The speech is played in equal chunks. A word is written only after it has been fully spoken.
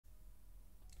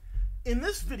In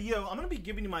this video, I'm going to be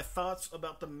giving you my thoughts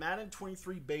about the Madden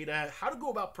 23 beta, how to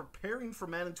go about preparing for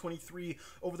Madden 23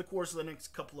 over the course of the next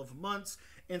couple of months,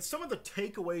 and some of the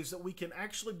takeaways that we can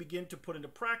actually begin to put into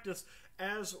practice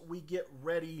as we get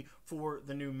ready for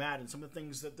the new Madden. Some of the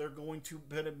things that they're going to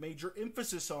put a major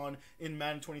emphasis on in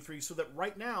Madden 23 so that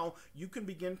right now you can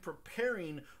begin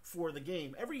preparing for the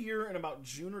game. Every year in about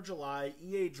June or July,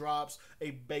 EA drops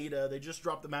a beta. They just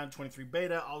dropped the Madden 23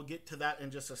 beta. I'll get to that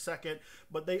in just a second.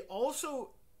 But they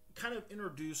also kind of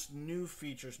introduce new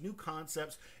features, new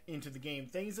concepts into the game,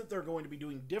 things that they're going to be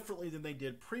doing differently than they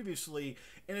did previously.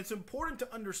 And it's important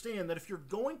to understand that if you're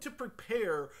going to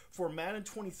prepare for Madden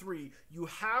 23, you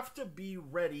have to be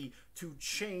ready to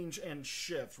change and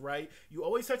shift, right? You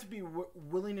always have to be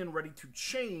willing and ready to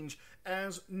change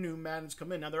as new Maddens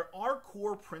come in. Now, there are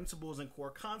core principles and core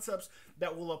concepts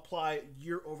that will apply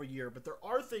year over year, but there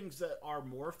are things that are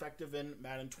more effective in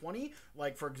Madden 20,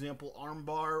 like, for example,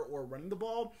 armbar or running the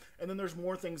ball. And then there's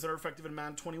more things that are effective in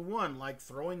Madden 21, like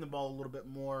throwing the ball a little bit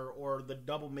more or the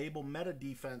double Mabel meta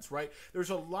defense, right?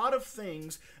 There's a lot of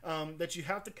things that you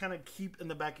have to kind of keep in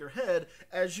the back of your head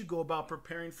as you go about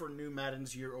preparing for new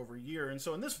Maddens year over year. And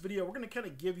so in this video, we're going to kind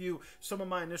of give you some of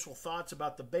my initial thoughts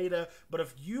about the beta. But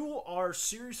if you are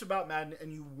serious about Madden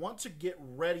and you want to get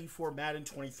ready for Madden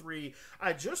 23,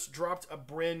 I just dropped a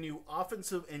brand new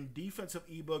offensive and defensive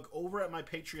ebook over at my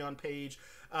Patreon page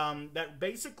that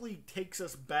basically takes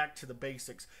us back to the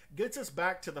basics, gets us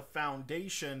back to the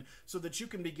foundation so that you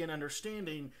can begin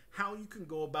understanding how you can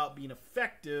go about being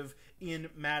effective in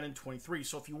Madden 23.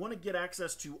 So if you want to get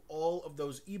access to all of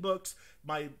those ebooks,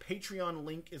 my Patreon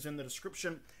link is in the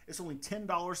description. It's only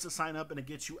 $10 to sign up and it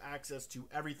gets you access to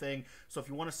everything. So if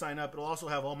you want to sign up, it'll also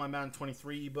have all my Madden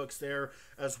 23 ebooks there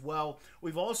as well.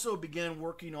 We've also began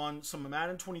working on some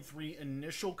Madden 23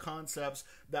 initial concepts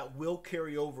that will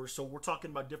carry over. So we're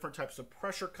talking about different types of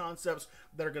pressure concepts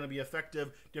that are going to be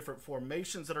effective, different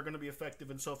formations that are going to be effective.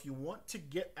 And so if you want to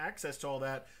get access to all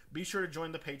that, be sure to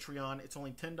join the Patreon. It's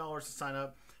only $10 to sign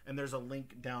up, and there's a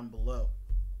link down below.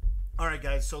 All right,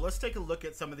 guys, so let's take a look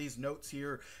at some of these notes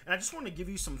here. And I just want to give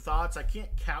you some thoughts. I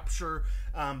can't capture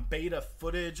beta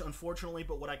footage, unfortunately,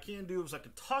 but what I can do is I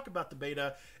can talk about the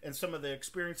beta and some of the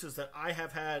experiences that I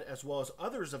have had as well as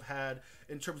others have had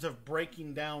in terms of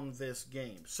breaking down this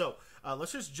game. So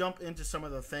let's just jump into some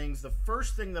of the things. The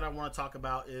first thing that I want to talk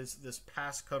about is this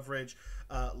pass coverage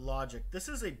logic. This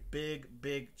is a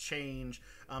big change,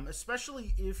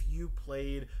 especially if you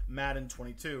played Madden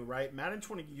 22, right? Madden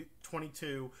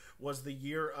 22 was the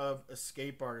year of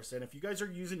Escape Artist, and if you guys are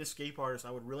using Escape Artist,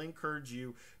 I would really encourage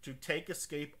you to take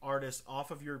Escape Artist off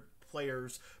of your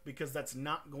players because that's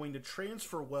not going to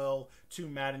transfer well to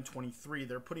Madden 23.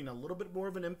 They're putting a little bit more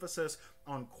of an emphasis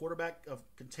on quarterback, of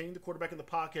containing the quarterback in the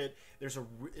pocket. There's a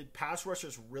pass rush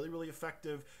is really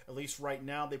effective, at least right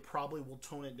now. They probably will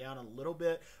tone it down a little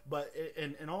bit, but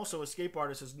and also Escape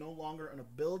Artist is no longer an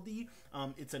ability.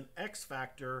 It's an X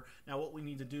factor. Now what we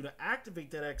need to do to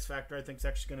activate that X factor, I think, is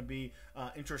actually going to be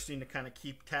interesting to kind of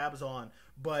keep tabs on.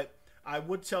 But I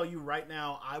would tell you right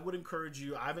now, I would encourage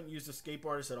you, I haven't used Escape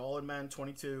Artist at all in Madden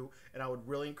 22, and I would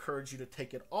really encourage you to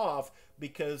take it off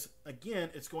because,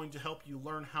 again, it's going to help you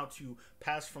learn how to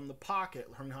pass from the pocket,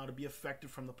 learn how to be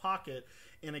effective from the pocket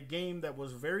in a game that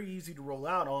was very easy to roll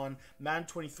out on. Madden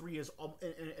 23 is,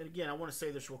 and again, I want to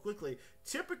say this real quickly,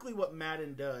 typically what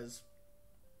Madden does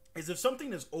is if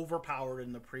something is overpowered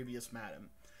in the previous Madden,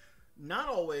 not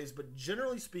always, but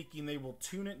generally speaking, they will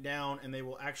tune it down and they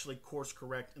will actually course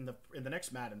correct in the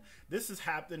next Madden. This has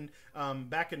happened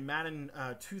back in Madden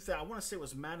 2000. I want to say it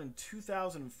was Madden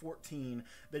 2014.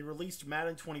 They released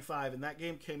Madden 25, and that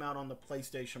game came out on the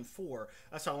PlayStation 4.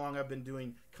 That's how long I've been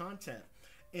doing content.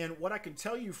 And what I can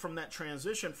tell you from that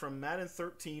transition from Madden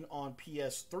 13 on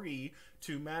PS3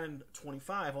 to Madden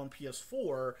 25 on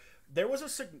PS4, there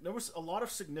was a lot of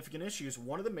significant issues.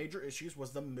 One of the major issues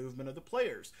was the movement of the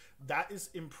players. That is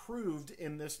improved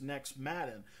in this next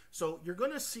Madden. So you're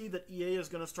going to see that EA is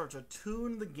going to start to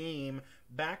tune the game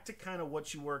back to kind of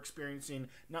what you were experiencing,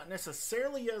 not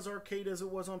necessarily as arcade as it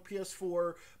was on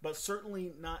PS4, but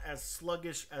certainly not as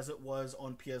sluggish as it was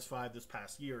on PS5 this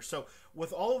past year. So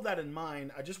with all of that in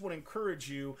mind, I just want to encourage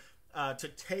you to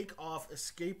take off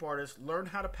Escape Artist, learn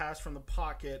how to pass from the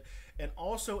pocket, and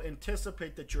also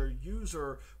anticipate that your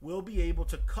user will be able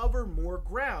to cover more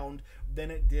ground than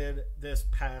it did this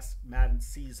past Madden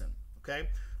season. Okay?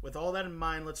 With all that in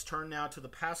mind, let's turn now to the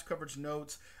pass coverage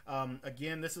notes.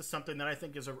 Again, this is something that I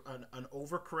think is an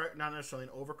overcorrect, not necessarily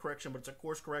an overcorrection, but it's a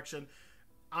course correction.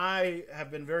 I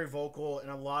have been very vocal, and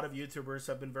a lot of YouTubers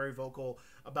have been very vocal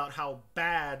about how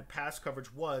bad pass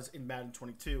coverage was in Madden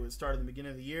 22. It started in the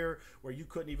beginning of the year where you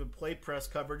couldn't even play press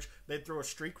coverage. They'd throw a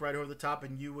streak right over the top,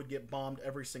 and you would get bombed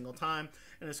every single time.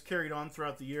 And it's carried on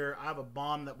throughout the year. I have a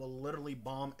bomb that will literally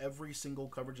bomb every single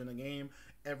coverage in the game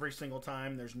every single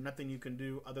time. There's nothing you can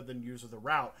do other than use the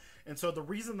route. And so the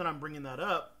reason that I'm bringing that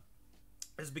up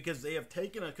is because they have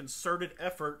taken a concerted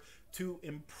effort to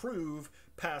improve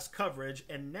pass coverage,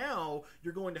 and now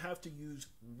you're going to have to use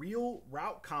real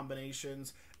route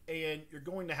combinations, and you're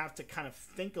going to have to kind of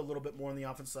think a little bit more on the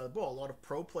offensive side of the ball. A lot of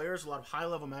pro players, a lot of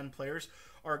high-level Madden players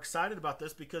are excited about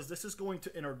this because this is going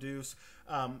to introduce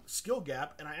skill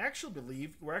gap, and I actually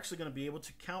believe we're actually going to be able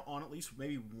to count on at least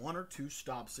maybe 1 or 2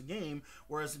 stops a game,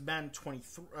 whereas in Madden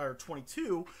 23 or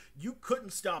 22, you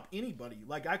couldn't stop anybody.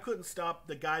 Like, I couldn't stop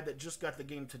the guy that just got the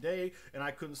game today, and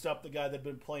I couldn't stop the guy that had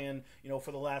been playing, you know,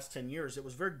 for the last 10 years. It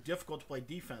was very difficult to play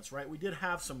defense, right? We did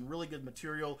have some really good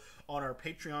material on our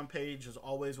Patreon page, as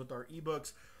always, with our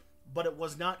ebooks, but it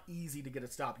was not easy to get a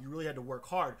stop. You really had to work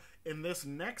hard. In this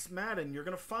next Madden, you're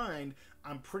going to find,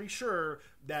 I'm pretty sure,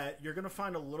 that you're going to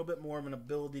find a little bit more of an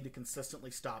ability to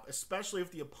consistently stop, especially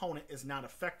if the opponent is not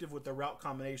effective with their route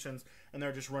combinations and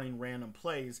they're just running random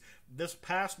plays. This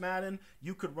past Madden,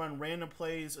 you could run random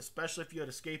plays, especially if you had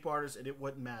escape artists, and it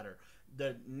wouldn't matter.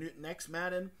 The next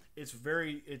Madden, it's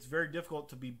very difficult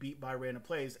to be beat by random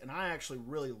plays, and I actually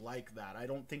really like that. I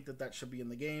don't think that that should be in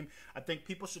the game. I think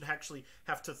people should actually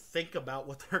have to think about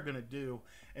what they're going to do,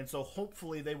 and so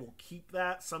hopefully they will keep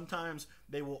that. Sometimes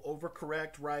they will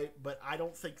overcorrect, right? But I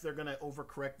don't think they're going to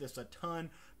overcorrect this a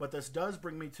ton. But this does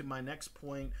bring me to my next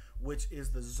point, which is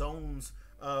the zones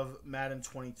of Madden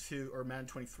 22 or Madden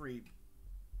 23.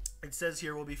 It says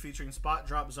here we'll be featuring spot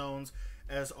drop zones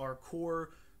as our core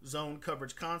zone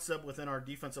coverage concept within our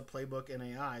defensive playbook and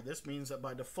AI. This means that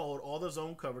by default, all the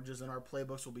zone coverages in our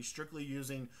playbooks will be strictly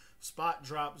using spot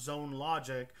drop zone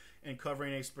logic and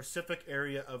covering a specific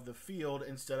area of the field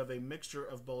instead of a mixture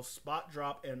of both spot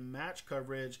drop and match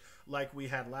coverage like we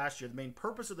had last year. The main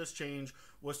purpose of this change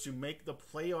was to make the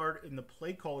play art in the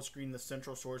play call screen the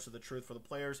central source of the truth for the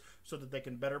players so that they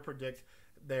can better predict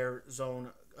their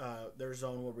zone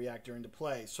will react during the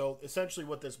play. So essentially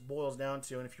what this boils down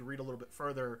to, and if you read a little bit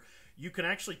further, you can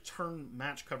actually turn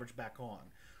match coverage back on.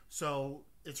 So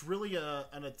it's really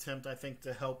an attempt, I think,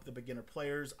 to help the beginner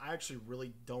players. I actually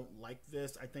really don't like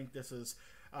this. I think this is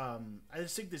I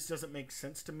just think this doesn't make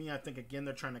sense to me. I think, again,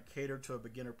 they're trying to cater to a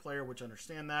beginner player, which I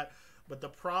understand that. But the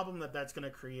problem that that's going to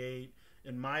create,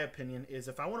 in my opinion, is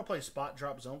if I want to play spot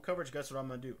drop zone coverage, guess what I'm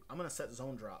going to do? I'm going to set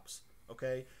zone drops,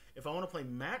 okay? If I want to play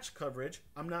match coverage,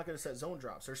 I'm not going to set zone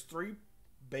drops. There's 3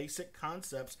 basic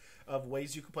concepts of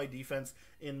ways you can play defense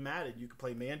in Madden. You can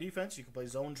play man defense, you can play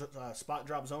zone spot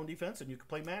drop zone defense, and you can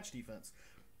play match defense.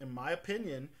 In my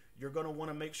opinion, you're going to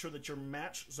want to make sure that your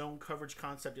match zone coverage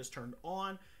concept is turned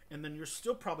on, and then you'll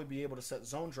still probably be able to set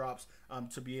zone drops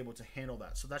to be able to handle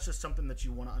that. So that's just something that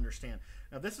you want to understand.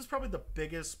 Now, this is probably the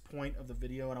biggest point of the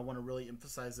video, and I want to really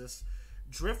emphasize this.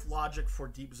 Drift logic for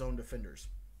deep zone defenders.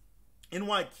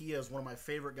 NY Kia is one of my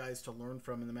favorite guys to learn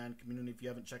from in the Madden community. If you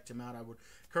haven't checked him out, I would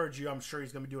encourage you. I'm sure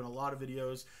he's going to be doing a lot of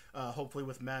videos, hopefully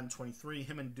with Madden 23.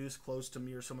 Him and Deuce Close, to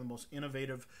me, are some of the most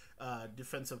innovative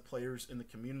defensive players in the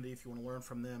community. If you want to learn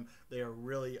from them, they are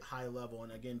really high level.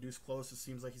 And again, Deuce Close, it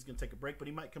seems like he's going to take a break, but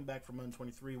he might come back for Madden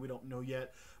 23. We don't know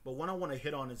yet. But one I want to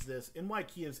hit on is this. NY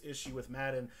Kia's issue with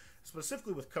Madden,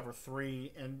 specifically with cover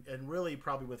 3 and really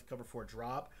probably with cover 4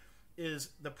 drop, is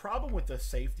the problem with the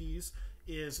safeties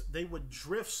is they would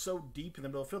drift so deep in the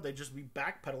middle of the field, they'd just be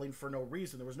backpedaling for no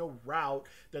reason. There was no route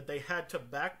that they had to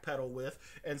backpedal with.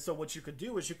 And so what you could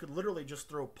do is you could literally just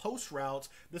throw post routes.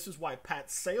 This is why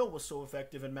Pat Sale was so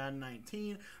effective in Madden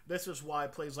 19. This is why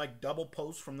plays like double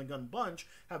post from the gun bunch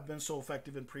have been so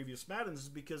effective in previous Maddens, is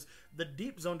because the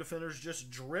deep zone defenders just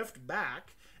drift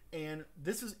back. And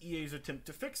this is EA's attempt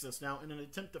to fix this. Now, in an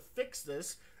attempt to fix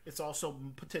this, it's also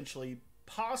potentially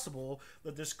possible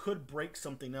that this could break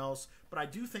something else, but I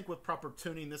do think with proper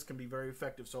tuning this can be very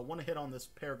effective. So I want to hit on this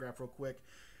paragraph real quick.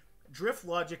 Drift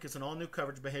logic is an all-new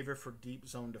coverage behavior for deep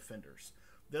zone defenders.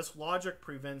 This logic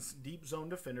prevents deep zone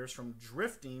defenders from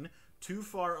drifting too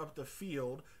far up the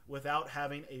field without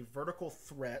having a vertical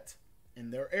threat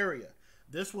in their area.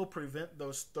 This will prevent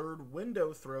those third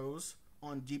window throws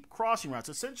on deep crossing routes.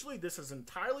 Essentially, this is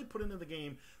entirely put into the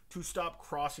game to stop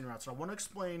crossing routes. And I want to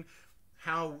explain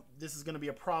how this is going to be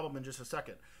a problem in just a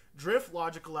second. Drift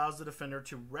logic allows the defender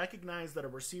to recognize that a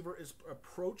receiver is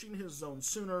approaching his zone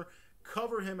sooner,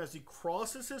 cover him as he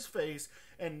crosses his face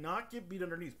and not get beat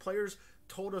underneath. Players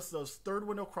told us those third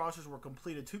window crosses were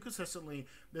completed too consistently.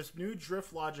 This new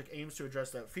drift logic aims to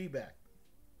address that feedback.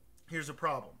 Here's a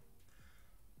problem.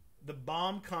 The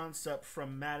bomb concept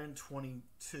from Madden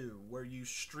 22, where you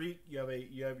streak, you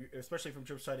have especially from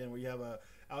chip side in, where you have a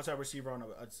outside receiver on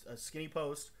a skinny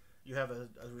post, you have a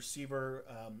receiver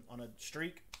on a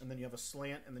streak, and then you have a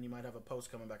slant, and then you might have a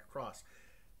post coming back across.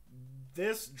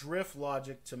 This drift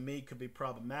logic to me could be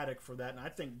problematic for that, and I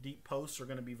think deep posts are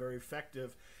going to be very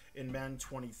effective in Madden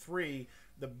 23.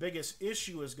 The biggest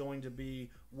issue is going to be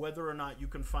whether or not you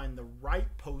can find the right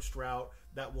post route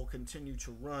that will continue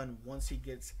to run once he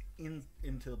gets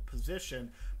into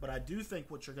position. But I do think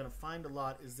what you're going to find a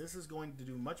lot is this is going to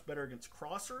do much better against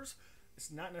crossers.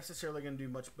 It's not necessarily going to do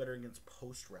much better against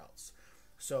post routes.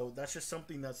 So that's just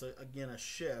something that's, again, a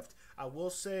shift. I will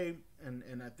say,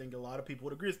 and I think a lot of people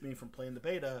would agree with me from playing the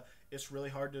beta, it's really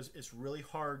hard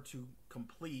to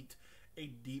complete a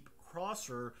deep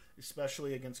crosser,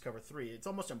 especially against cover 3. It's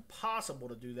almost impossible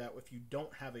to do that if you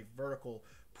don't have a vertical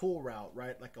pull route,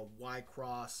 right? Like a Y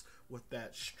cross with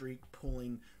that streak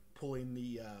pulling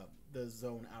the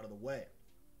zone out of the way.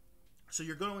 So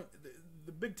you're going,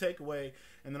 the big takeaway,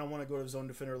 and then I want to go to zone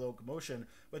defender locomotion,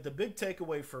 but the big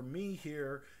takeaway for me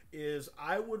here is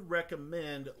I would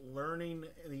recommend learning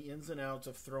the ins and outs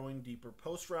of throwing deeper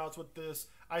post routes with this.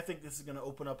 I think this is going to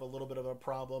open up a little bit of a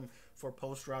problem for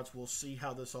post routes. We'll see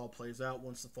how this all plays out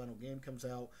once the final game comes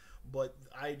out, but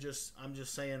I'm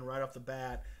just saying right off the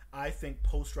bat, I think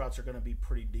post routes are going to be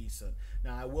pretty decent.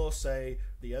 Now, I will say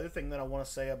the other thing that I want to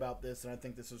say about this, and I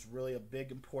think this is really a big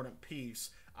important piece,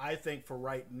 I think for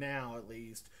right now at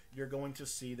least, you're going to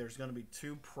see there's going to be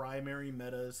two primary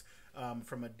metas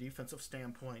from a defensive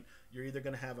standpoint. You're either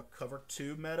going to have a cover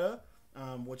 2 meta,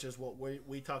 which is what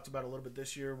we talked about a little bit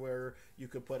this year, where you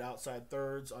could put outside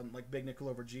thirds on like big nickel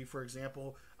over G, for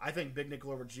example. I think big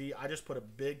nickel over G, I just put a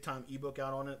big time ebook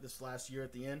out on it this last year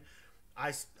at the end.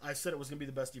 I said it was going to be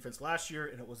the best defense last year,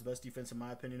 and it was the best defense in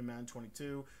my opinion in Madden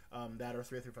 22, that or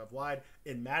 3-3-5 wide.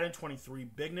 In Madden 23,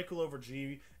 big nickel over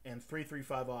G and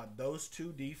 3-3-5 odd. Those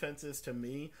two defenses to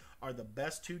me are the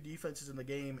best two defenses in the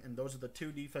game, and those are the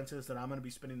two defenses that I'm going to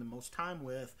be spending the most time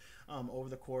with over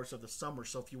the course of the summer.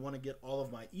 So if you want to get all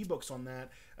of my ebooks on that,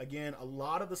 again, a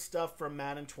lot of the stuff from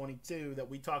Madden 22 that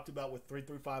we talked about with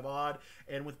 3-3-5 odd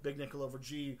and with big nickel over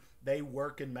G, they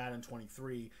work in Madden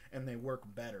 23, and they work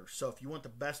better. So if you want the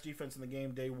best defense in the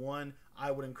game day one,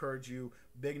 I would encourage you,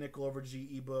 big nickel over G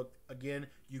ebook. Again,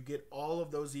 you get all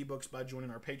of those ebooks by joining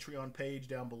our Patreon page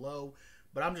down below.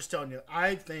 But I'm just telling you,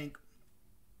 I think,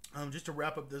 just to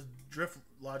wrap up this drift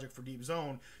logic for deep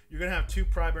zone, you're going to have two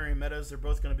primary metas. They're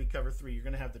both going to be cover 3. You're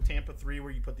going to have the Tampa 3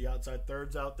 where you put the outside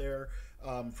thirds out there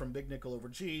from big nickel over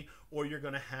G, or you're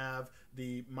going to have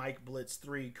the Mike Blitz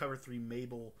 3, cover 3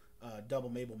 Mabel, double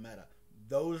Mabel meta.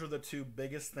 Those are the two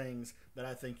biggest things that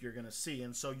I think you're going to see.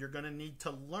 And so you're going to need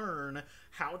to learn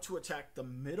how to attack the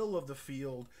middle of the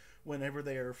field whenever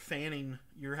they are fanning.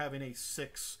 You're having a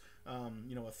 6, a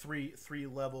 3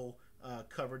 level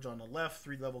coverage on the left,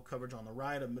 3 level coverage on the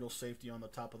right, a middle safety on the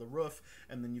top of the roof,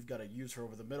 and then you've got a user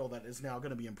over the middle that is now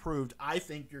going to be improved. I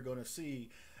think you're going to see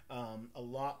a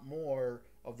lot more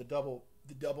of the double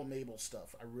Mabel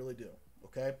stuff. I really do.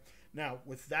 Okay. Now,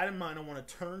 with that in mind, I want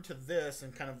to turn to this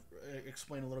and kind of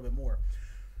explain a little bit more.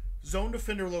 Zone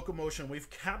defender locomotion. We've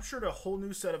captured a whole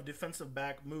new set of defensive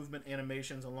back movement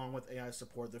animations along with AI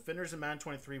support. Defenders in Madden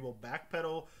 23 will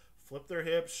backpedal, flip their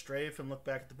hips, strafe, and look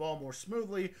back at the ball more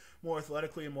smoothly, more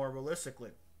athletically, and more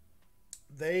realistically.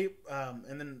 And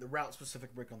then the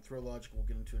route-specific break on throw logic we'll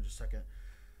get into in just a second.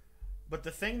 But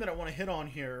the thing that I want to hit on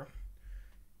here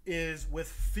is with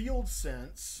field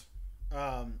sense.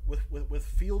 With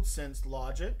field sense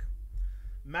logic,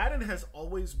 Madden has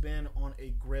always been on a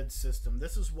grid system.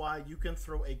 This is why you can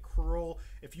throw a curl.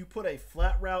 If you put a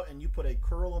flat route and you put a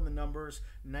curl on the numbers,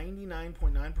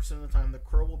 99.9% of the time the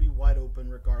curl will be wide open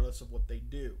regardless of what they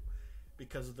do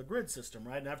because of the grid system,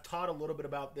 right? And I've taught a little bit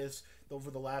about this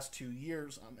over the last 2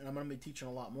 years, and I'm going to be teaching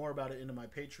a lot more about it into my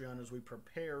Patreon as we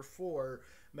prepare for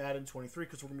Madden 23,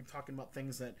 because we're going to be talking about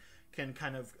things that can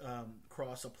kind of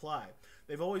cross-apply.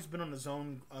 They've always been on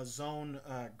a zone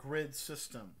grid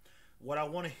system. What I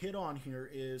want to hit on here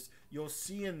is you'll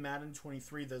see in Madden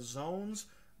 23 the zones,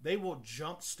 they will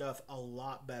jump stuff a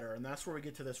lot better, and that's where we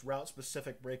get to this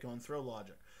route-specific break-on throw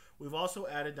logic. We've also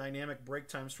added dynamic break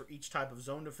times for each type of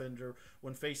zone defender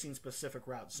when facing specific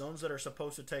routes. Zones that are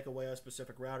supposed to take away a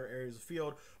specific route or areas of the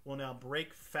field will now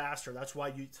break faster. That's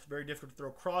why it's very difficult to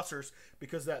throw crossers,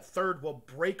 because that third will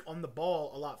break on the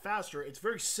ball a lot faster. It's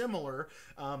very similar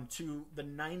to the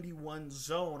 91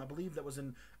 zone. I believe that was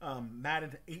in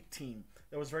Madden 18.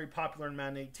 That was very popular in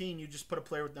Madden 18. You just put a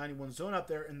player with 91 zone out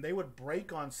there, and they would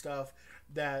break on stuff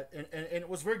that, and it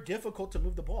was very difficult to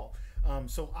move the ball.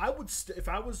 So I would, if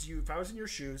I was you, if I was in your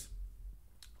shoes,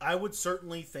 I would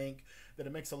certainly think that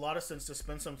it makes a lot of sense to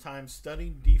spend some time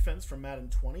studying defense from Madden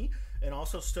 20 and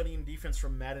also studying defense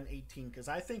from Madden 18, because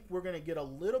I think we're going to get a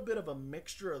little bit of a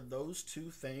mixture of those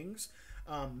two things.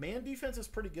 Man defense is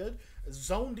pretty good.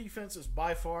 Zone defense is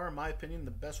by far, in my opinion,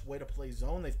 the best way to play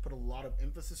zone. They've put a lot of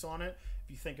emphasis on it.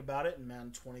 If you think about it, in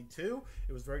Madden 22,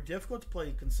 it was very difficult to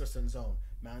play consistent zone.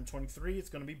 Madden 23, it's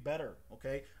going to be better.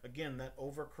 Okay, again, that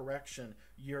overcorrection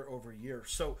year over year.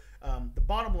 So the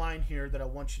bottom line here that I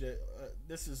want you to,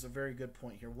 this is a very good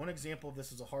point here. One example of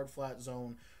this is a hard flat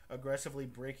zone aggressively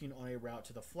breaking on a route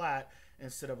to the flat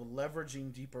instead of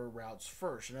leveraging deeper routes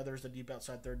first. Another is the deep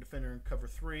outside third defender in cover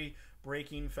 3,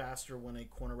 breaking faster when a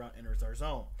corner route enters our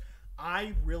zone.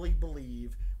 I really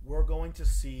believe we're going to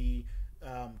see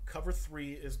cover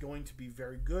 3 is going to be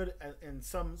very good in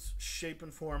some shape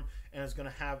and form, and is going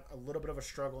to have a little bit of a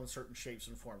struggle in certain shapes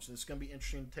and forms. So it's going to be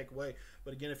interesting to take away.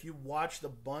 But again, if you watch the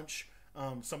bunch,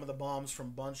 some of the bombs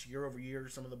from bunch year over year,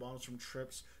 some of the bombs from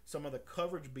trips, some of the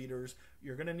coverage beaters,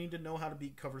 you're going to need to know how to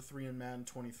beat cover 3 in Madden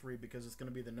 23, because it's going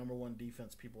to be the #1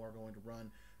 defense people are going to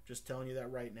run. Just telling you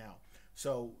that right now.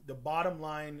 So the bottom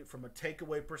line, from a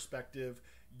takeaway perspective,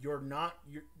 your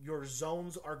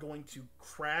zones are going to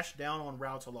crash down on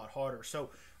routes a lot harder. So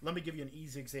let me give you an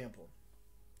easy example.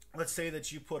 Let's say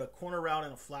that you put a corner route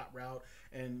and a flat route,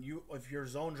 and if your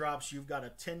zone drops, you've got a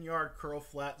 10-yard curl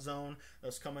flat zone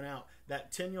that's coming out.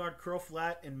 That 10-yard curl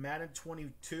flat in Madden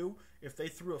 22, if they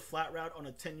threw a flat route on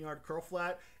a 10-yard curl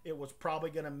flat, it was probably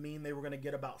going to mean they were going to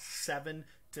get about 7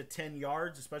 to 10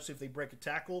 yards, especially if they break a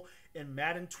tackle. In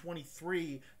Madden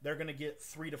 23, they're going to get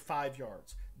 3 to 5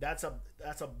 yards. That's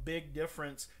a big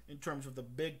difference in terms of the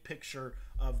big picture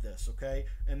of this, okay?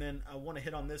 And then I want to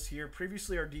hit on this here.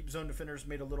 Previously, our deep zone defenders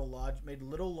made little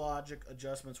logic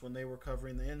adjustments when they were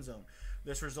covering the end zone.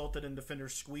 This resulted in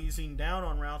defenders squeezing down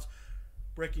on routes,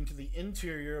 breaking to the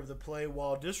interior of the play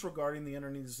while disregarding the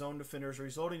underneath zone defenders,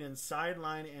 resulting in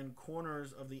sideline and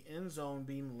corners of the end zone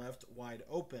being left wide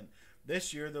open.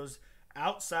 This year, those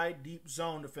outside deep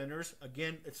zone defenders,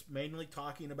 again, it's mainly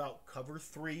talking about cover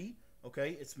 3,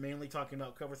 okay? It's mainly talking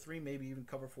about cover 3, maybe even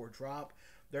cover 4 drop.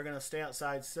 They're going to stay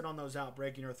outside, sit on those out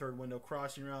breaking or third window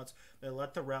crossing routes. They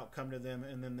let the route come to them,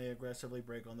 and then they aggressively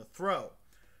break on the throw.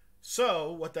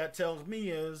 So what that tells me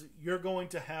is you're going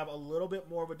to have a little bit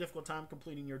more of a difficult time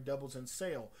completing your doubles and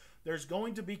sail. There's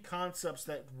going to be concepts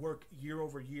that work year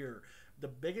over year. The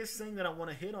biggest thing that I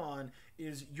want to hit on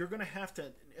is you're going to have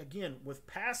to, again, with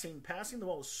passing the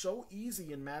ball is so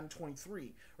easy in Madden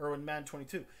 23 or in Madden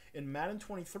 22. In Madden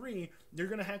 23, you're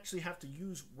going to actually have to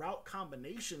use route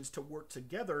combinations to work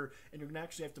together, and you're going to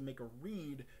actually have to make a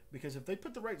read, because if they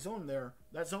put the right zone there,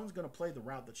 that zone's going to play the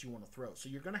route that you want to throw. So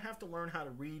you're going to have to learn how to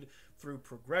read through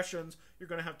progressions. You're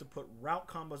going to have to put route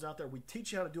combos out there. We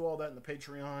teach you how to do all that in the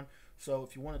Patreon. So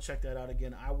if you want to check that out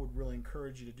again, I would really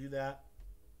encourage you to do that.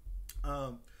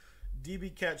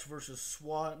 DB catch versus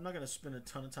SWAT. I'm not going to spend a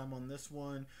ton of time on this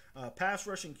one. Pass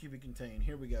rushing QB contain.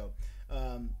 Here we go.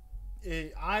 I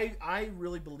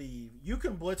really believe you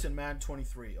can blitz in Madden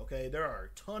 23. Okay, there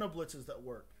are a ton of blitzes that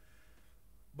work,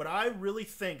 but I really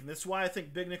think, and this is why I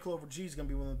think Big Nickel over G is going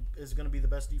to be the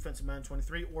best defense in Madden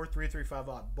 23 or 3-3-5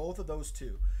 odd. Both of those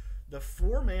two. The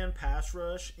 4-man pass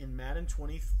rush in Madden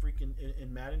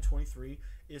 23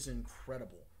 is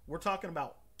incredible. We're talking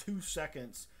about 2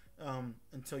 seconds.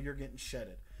 Until you're getting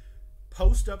shedded.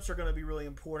 Post-ups are going to be really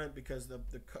important, because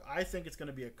I think it's going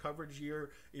to be a coverage year,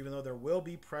 even though there will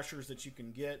be pressures that you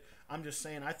can get. I'm just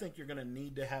saying, I think you're going to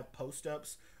need to have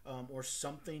post-ups or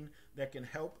something that can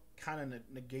help kind of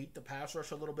negate the pass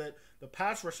rush a little bit. The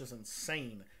pass rush is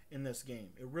insane in this game.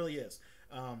 It really is.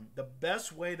 The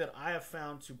best way that I have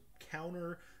found to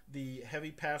counter the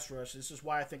heavy pass rush, this is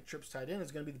why I think trips tight end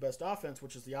is going to be the best offense,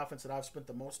 which is the offense that I've spent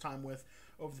the most time with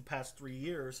over the past 3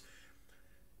 years.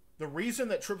 The reason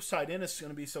that trips tight end is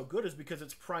going to be so good is because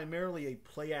it's primarily a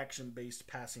play action based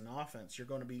passing offense. You're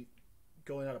going to be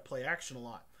going out of play action a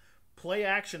lot. Play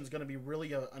action is going to be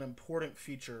really an important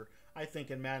feature, I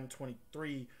think, in Madden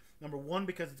 23. Number one,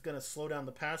 because it's going to slow down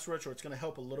the pass rush, or it's going to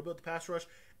help a little bit with the pass rush.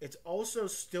 It's also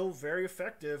still very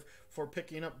effective for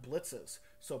picking up blitzes.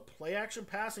 So play action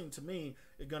passing, to me,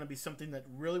 is going to be something that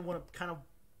really want to kind of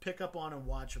pick up on and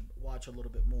watch a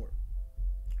little bit more.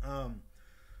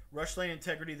 Rush lane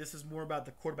integrity, this is more about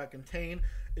the quarterback contain.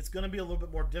 It's going to be a little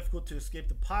bit more difficult to escape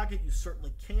the pocket. You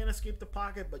certainly can escape the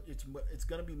pocket, but it's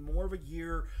going to be more of a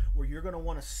year where you're going to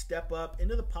want to step up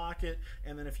into the pocket,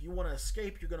 and then if you want to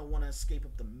escape, you're going to want to escape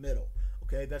up the middle.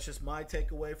 Okay, that's just my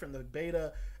takeaway from the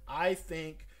beta. I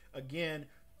think, again,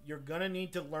 you're going to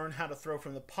need to learn how to throw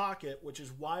from the pocket, which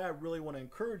is why I really want to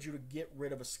encourage you to get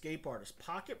rid of escape artists.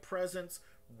 Pocket presence,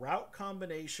 route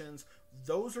combinations,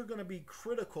 those are going to be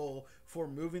critical for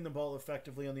moving the ball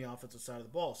effectively on the offensive side of the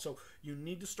ball. So you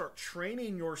need to start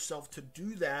training yourself to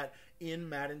do that in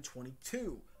Madden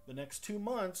 22. The next 2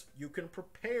 months, you can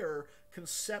prepare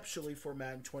conceptually for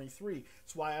Madden 23.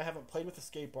 It's why I haven't played with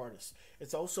escape artists.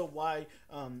 It's also why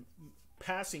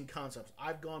passing concepts.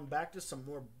 I've gone back to some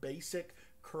more basic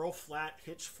curl flat,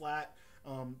 hitch flat,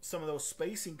 some of those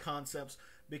spacing concepts,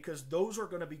 because those are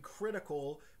going to be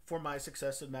critical for my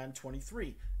success in Madden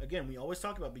 23. Again, we always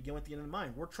talk about begin with the end in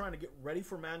mind. We're trying to get ready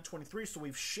for Madden 23, so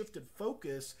we've shifted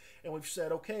focus and we've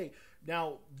said, okay,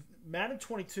 now Madden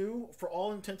 22, for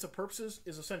all intents and purposes,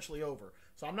 is essentially over.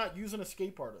 So I'm not using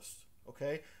escape artists.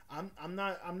 Okay, I'm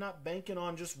not banking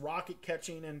on just rocket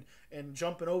catching and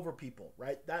jumping over people,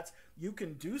 right? You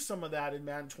can do some of that in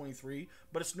Madden 23,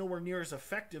 but it's nowhere near as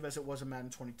effective as it was in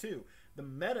Madden 22. The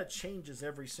meta changes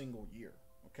every single year.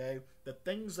 Okay, the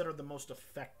things that are the most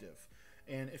effective,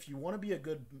 and if you want to be a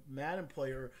good Madden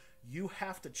player, you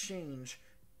have to change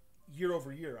year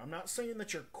over year. I'm not saying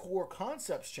that your core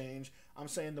concepts change. I'm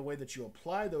saying the way that you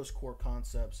apply those core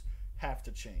concepts have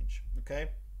to change. Okay.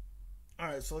 All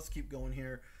right, so let's keep going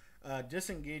here.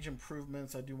 Disengage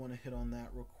improvements, I do want to hit on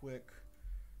that real quick.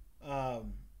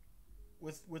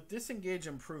 With disengage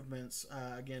improvements,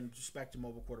 again, just back to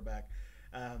mobile quarterback,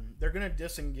 they're going to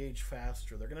disengage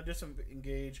faster. They're going to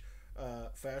disengage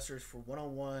faster for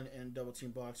one-on-one and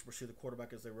double-team box to pursue the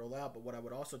quarterback as they roll out. But what I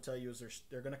would also tell you is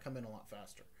they're going to come in a lot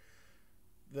faster.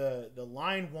 The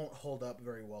line won't hold up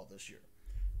very well this year.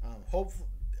 Hopefully,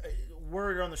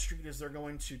 word on the street is they're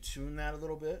going to tune that a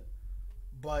little bit,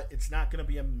 but it's not going to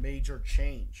be a major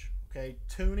change. Okay,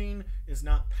 tuning is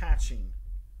not patching.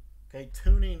 Okay,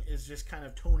 tuning is just kind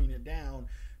of toning it down.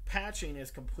 Patching is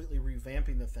completely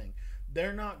revamping the thing.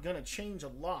 They're not going to change a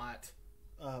lot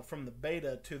from the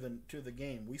beta to the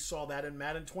game. We saw that in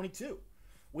Madden 22.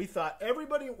 We thought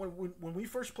everybody, when we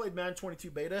first played Madden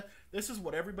 22 beta, this is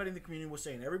what everybody in the community was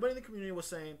saying. Everybody in the community was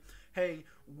saying, hey,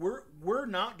 we're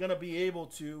not going to be able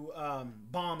to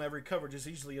bomb every coverage as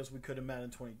easily as we could in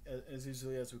Madden 20, as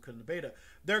easily as we could in the beta.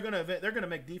 They're going to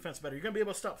make defense better. You're going to be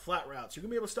able to stop flat routes. You're going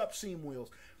to be able to stop seam wheels.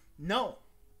 No,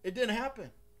 it didn't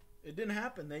happen. It didn't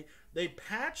happen. They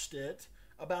patched it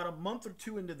about a month or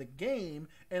two into the game,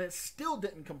 and it still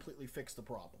didn't completely fix the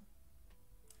problem.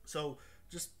 So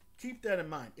just keep that in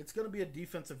mind. It's going to be a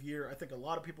defensive year. I think a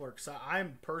lot of people are excited. I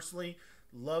personally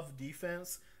love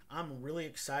defense. I'm really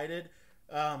excited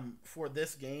for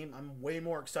this game. I'm way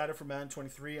more excited for Madden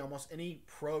 23. Almost any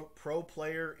pro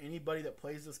player, anybody that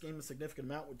plays this game a significant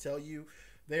amount would tell you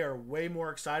they are way more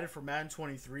excited for Madden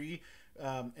 23.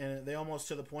 And they almost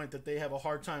to the point that they have a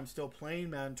hard time still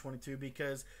playing Madden 22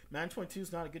 because Madden 22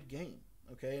 is not a good game.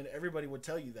 Okay, and everybody would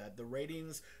tell you that the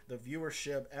ratings, the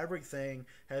viewership, everything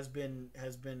has been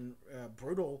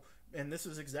brutal. And this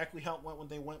is exactly how it went when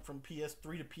they went from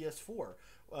PS3 to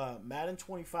PS4. Madden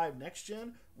 25 Next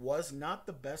Gen was not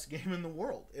the best game in the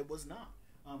world. It was not.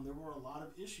 There were a lot of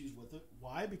issues with it.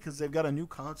 Why? Because they've got a new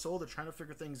console. They're trying to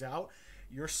figure things out.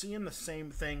 You're seeing the same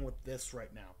thing with this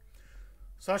right now.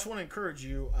 So I just want to encourage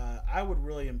you. I would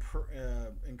really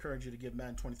encourage you to give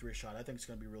Madden 23 a shot. I think it's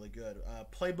going to be really good.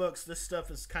 Playbooks, this stuff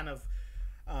is kind of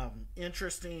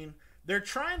interesting. They're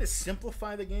trying to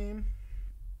simplify the game.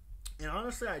 And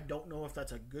honestly, I don't know if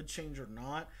that's a good change or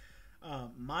not.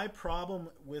 My problem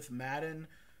with Madden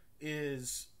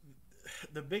is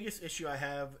the biggest issue I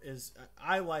have is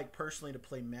I like personally to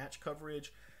play match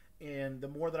coverage. And the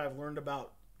more that I've learned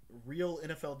about real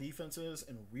NFL defenses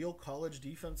and real college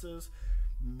defenses,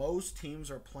 most teams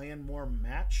are playing more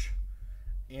match,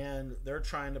 and they're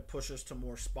trying to push us to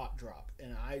more spot drop.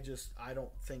 And I don't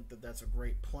think that that's a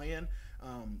great plan.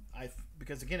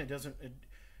 Because again,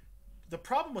 the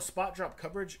problem with spot drop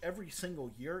coverage, every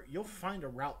single year, you'll find a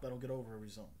route that'll get over every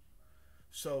zone.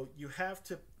 So you have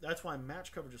to, that's why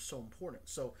match coverage is so important.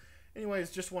 So anyways,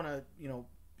 just want to,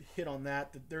 hit on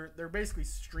that they're basically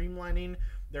streamlining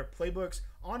their playbooks.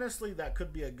 Honestly, that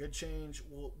could be a good change.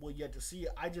 We'll yet to see.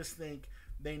 I just think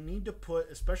they need to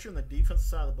put, especially on the defensive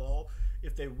side of the ball,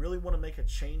 if they really want to make a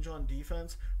change on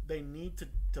defense, they need to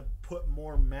put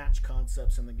more match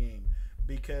concepts in the game,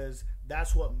 because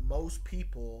that's what most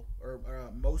people or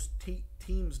most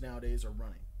teams nowadays are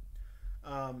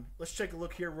running. Let's take a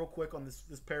look here real quick on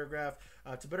this paragraph.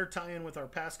 To better tie in with our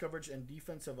pass coverage and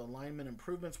defensive alignment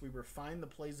improvements, we refine the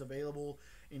plays available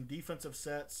in defensive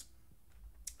sets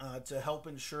to help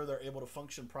ensure they're able to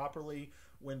function properly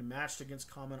when matched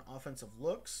against common offensive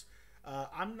looks.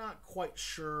 I'm not quite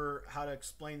sure how to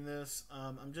explain this.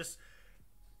 I'm just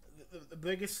the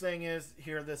biggest thing is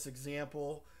here. This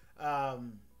example,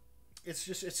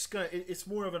 it's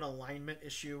more of an alignment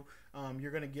issue.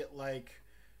 You're gonna get like,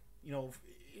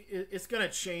 it's gonna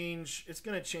change.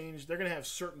 They're gonna have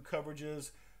certain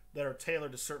coverages that are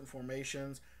tailored to certain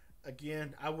formations.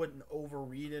 Again, I wouldn't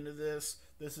overread into this.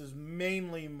 This is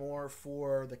mainly more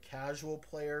for the casual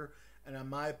player, and in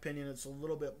my opinion, it's a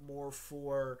little bit more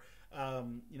for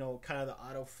kind of the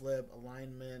auto flip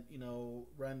alignment,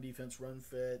 run defense, run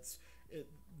fits.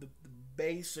 The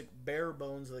basic bare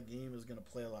bones of the game is going to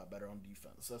play a lot better on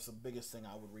defense. That's the biggest thing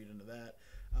I would read into that.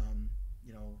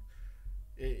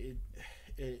 It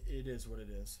is what it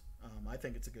is. I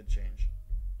think it's a good change.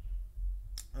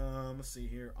 Let's see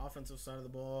here. Offensive side of the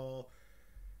ball.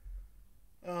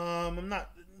 I'm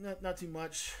not too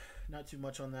much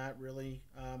on that really.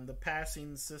 The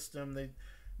passing system,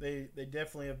 they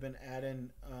definitely have been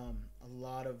adding a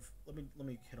lot of. Let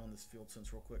me hit on this field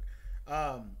sense real quick.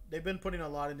 They've been putting a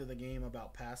lot into the game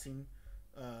about passing.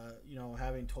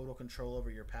 Having total control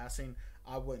over your passing.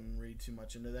 I wouldn't read too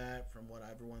much into that. From what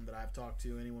everyone that I've talked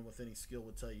to, anyone with any skill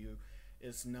would tell you,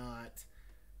 it's not.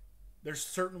 There's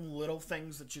certain little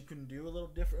things that you can do a little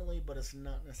differently, but it's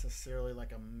not necessarily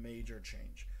like a major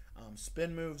change.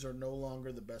 Spin moves are no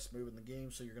longer the best move in the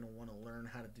game, so you're going to want to learn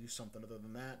how to do something other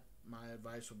than that. My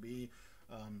advice would be,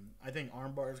 I think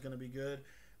armbar is going to be good.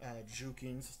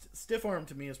 Juking, stiff arm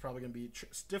to me is probably going to be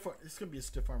stiff. It's going to be a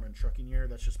stiff arm and trucking year.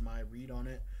 That's just my read on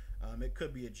it. It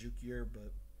could be a juke year,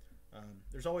 but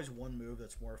there's always one move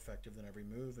that's more effective than every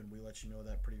move, and we let you know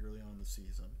that pretty early on in the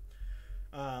season.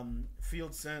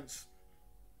 Field sense,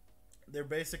 they're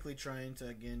basically trying to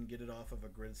again get it off of a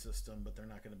grid system, but they're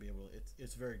not going to be able to.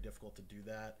 It's very difficult to do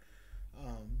that.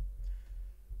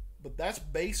 But that's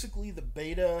basically the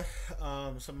beta.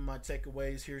 Some of my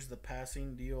takeaways. Here's the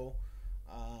passing deal.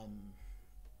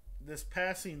 This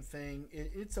passing thing,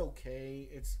 it's okay.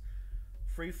 It's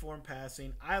free-form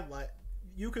passing.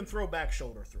 You can throw back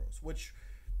shoulder throws, which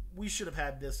we should have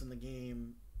had this in the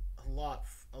game a lot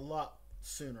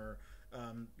sooner.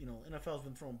 NFL's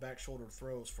been throwing back shoulder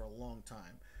throws for a long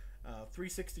time.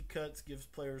 360 cuts gives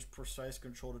players precise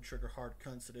control to trigger hard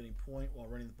cuts at any point while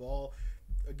running the ball.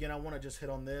 Again, I want to just hit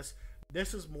on this.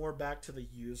 This is more back to the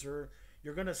user.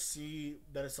 You're going to see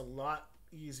that it's a lot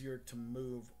easier to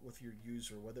move with your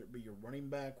user, whether it be your running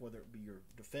back, whether it be your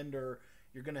defender.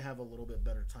 You're going to have a little bit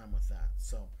better time with that.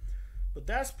 But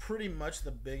that's pretty much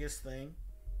the biggest thing.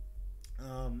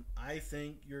 I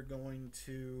think you're going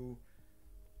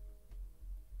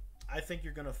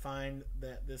to find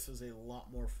that this is a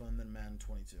lot more fun than Madden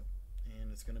 22,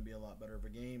 and it's going to be a lot better of a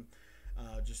game.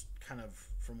 Just kind of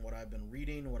from what I've been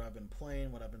reading, what I've been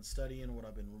playing, what I've been studying, what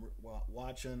I've been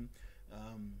watching.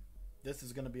 This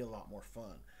is going to be a lot more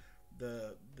fun.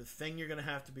 The thing you're going to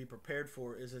have to be prepared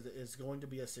for is going to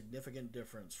be a significant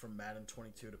difference from Madden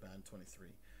 22 to Madden 23.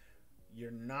 You're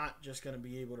not just going to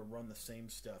be able to run the same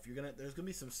stuff. There's going to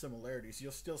be some similarities.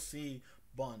 You'll still see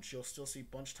bunch. You'll still see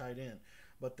bunch tight end.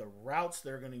 But the routes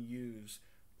they're going to use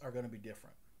are going to be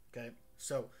different. Okay?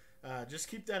 So just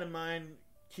keep that in mind.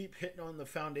 Keep hitting on the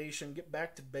foundation. Get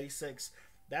back to basics.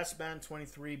 That's Madden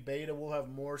 23 beta. We'll have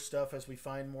more stuff as we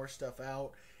find more stuff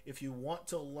out. If you want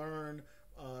to learn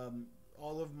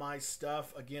all of my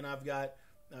stuff, again, I've got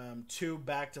 2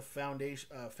 back to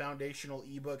foundational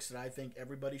ebooks that I think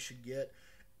everybody should get,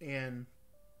 and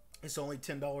it's only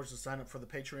 $10 to sign up for the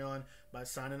Patreon. By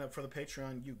signing up for the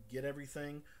Patreon, you get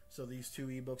everything. So these 2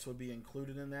 ebooks would be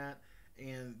included in that,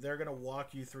 and they're going to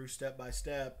walk you through step by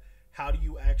step. How do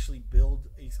you actually build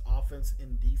an offense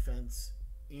and defense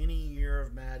any year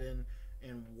of Madden,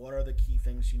 and what are the key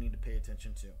things you need to pay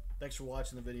attention to? Thanks for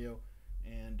watching the video,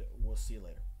 and we'll see you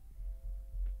later.